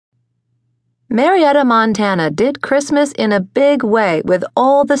Marietta, Montana did Christmas in a big way with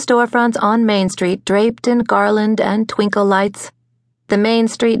all the storefronts on Main Street draped in garland and twinkle lights. The Main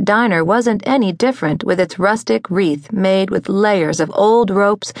Street diner wasn't any different with its rustic wreath made with layers of old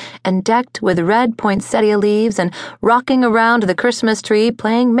ropes and decked with red poinsettia leaves and rocking around the Christmas tree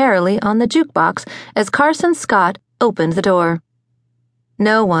playing merrily on the jukebox as Carson Scott opened the door.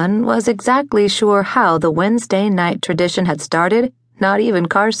 No one was exactly sure how the Wednesday night tradition had started, not even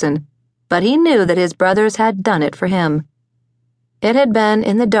Carson. But he knew that his brothers had done it for him. It had been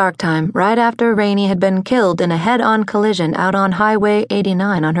in the dark time, right after Rainey had been killed in a head-on collision out on Highway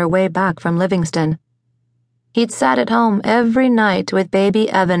 89 on her way back from Livingston. He'd sat at home every night with baby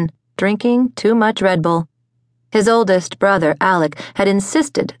Evan, drinking too much Red Bull. His oldest brother, Alec, had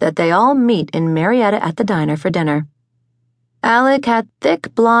insisted that they all meet in Marietta at the diner for dinner. Alec had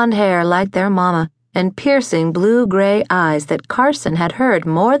thick blonde hair like their mama, and piercing blue-gray eyes that Carson had heard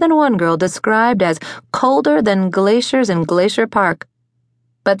more than one girl described as colder than glaciers in Glacier Park.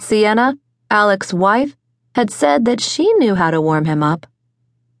 But Sienna, Alec's wife, had said that she knew how to warm him up,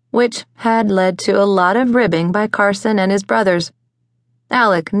 which had led to a lot of ribbing by Carson and his brothers.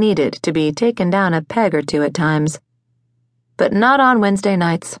 Alec needed to be taken down a peg or two at times. But not on Wednesday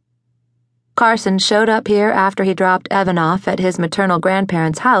nights. Carson showed up here after he dropped Evan off at his maternal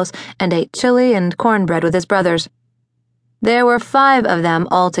grandparents' house and ate chili and cornbread with his brothers. There were 5 of them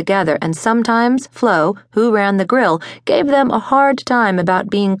all together, and sometimes Flo, who ran the grill, gave them a hard time about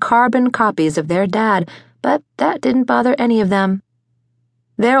being carbon copies of their dad, but that didn't bother any of them.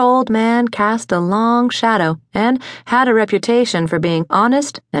 Their old man cast a long shadow and had a reputation for being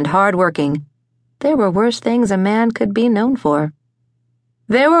honest and hard-working. There were worse things a man could be known for.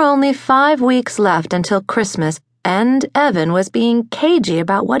 There were only 5 weeks left until Christmas, and Evan was being cagey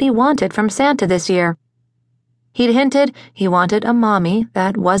about what he wanted from Santa this year. He'd hinted he wanted a mommy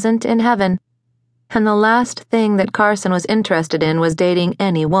that wasn't in heaven, and the last thing that Carson was interested in was dating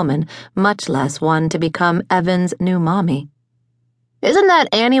any woman, much less one to become Evan's new mommy. "Isn't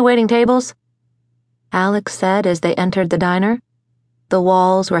that Annie waiting tables?" Alex said as they entered the diner. The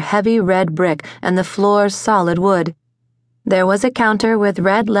walls were heavy red brick and the floors solid wood. There was a counter with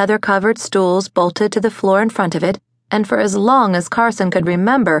red leather-covered stools bolted to the floor in front of it, and for as long as Carson could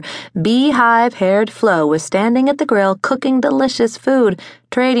remember, beehive-haired Flo was standing at the grill cooking delicious food,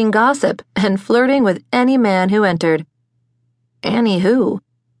 trading gossip, and flirting with any man who entered. "Annie who?"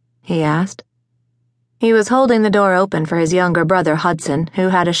 he asked. He was holding the door open for his younger brother Hudson, who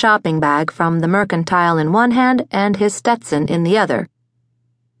had a shopping bag from the Mercantile in one hand and his Stetson in the other.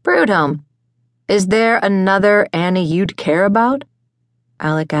 "Prudhomme. Is there another Annie you'd care about?"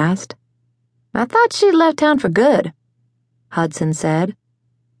 Alec asked. "I thought she'd left town for good," Hudson said.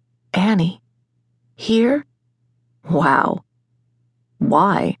 "Annie? Here? Wow.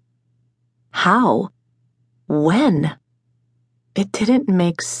 Why? How? When? It didn't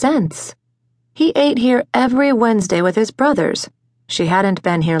make sense. He ate here every Wednesday with his brothers. She hadn't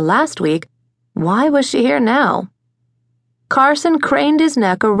been here last week. Why was she here now? Carson craned his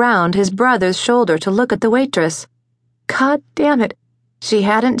neck around his brother's shoulder to look at the waitress. God damn it, she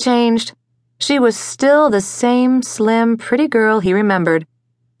hadn't changed. She was still the same slim, pretty girl he remembered.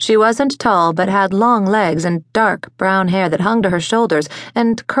 She wasn't tall but had long legs and dark brown hair that hung to her shoulders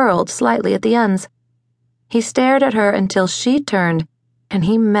and curled slightly at the ends. He stared at her until she turned, and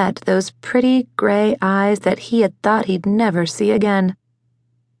he met those pretty gray eyes that he had thought he'd never see again.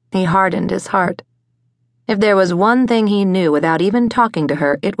 He hardened his heart. If there was one thing he knew without even talking to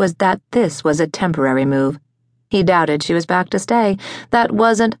her, it was that this was a temporary move. He doubted she was back to stay. That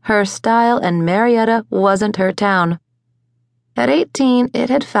wasn't her style, and Marietta wasn't her town. At 18, it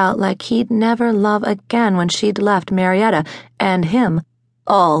had felt like he'd never love again when she'd left Marietta and him,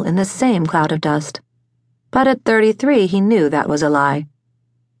 all in the same cloud of dust. But at 33, he knew that was a lie.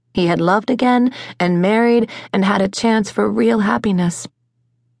 He had loved again and married and had a chance for real happiness.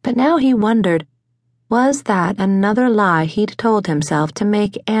 But now he wondered, was that another lie he'd told himself to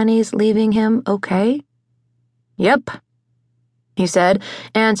make Annie's leaving him okay? "Yep," he said,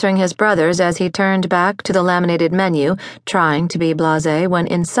 answering his brothers as he turned back to the laminated menu, trying to be blasé when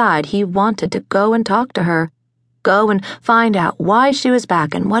inside he wanted to go and talk to her, go and find out why she was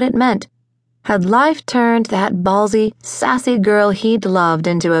back and what it meant. Had life turned that ballsy, sassy girl he'd loved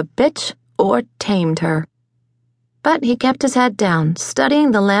into a bitch or tamed her? But he kept his head down,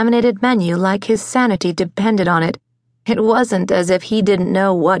 studying the laminated menu like his sanity depended on it. It wasn't as if he didn't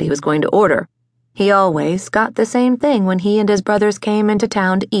know what he was going to order. He always got the same thing when he and his brothers came into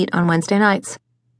town to eat on Wednesday nights.